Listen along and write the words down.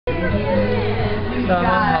So I'm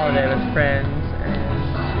on holiday with friends,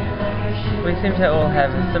 and we seem to all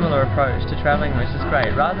have a similar approach to travelling, which is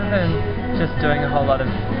great. Rather than just doing a whole lot of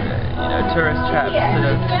tourist trap sort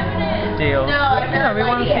of deals, we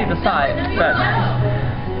want to see the sights, but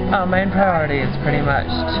our main priority is pretty much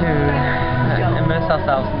to immerse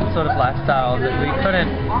ourselves in the sort of lifestyle that we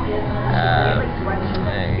couldn't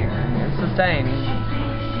sustain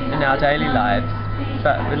in our daily lives,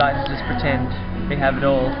 but we like to just pretend we have it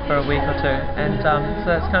all for a week or two, and so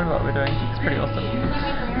that's kind of what we're doing. It's pretty awesome.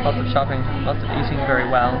 Lots of shopping, lots of eating very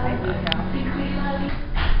well,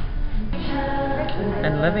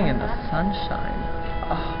 and living in the sunshine.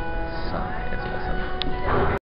 Oh.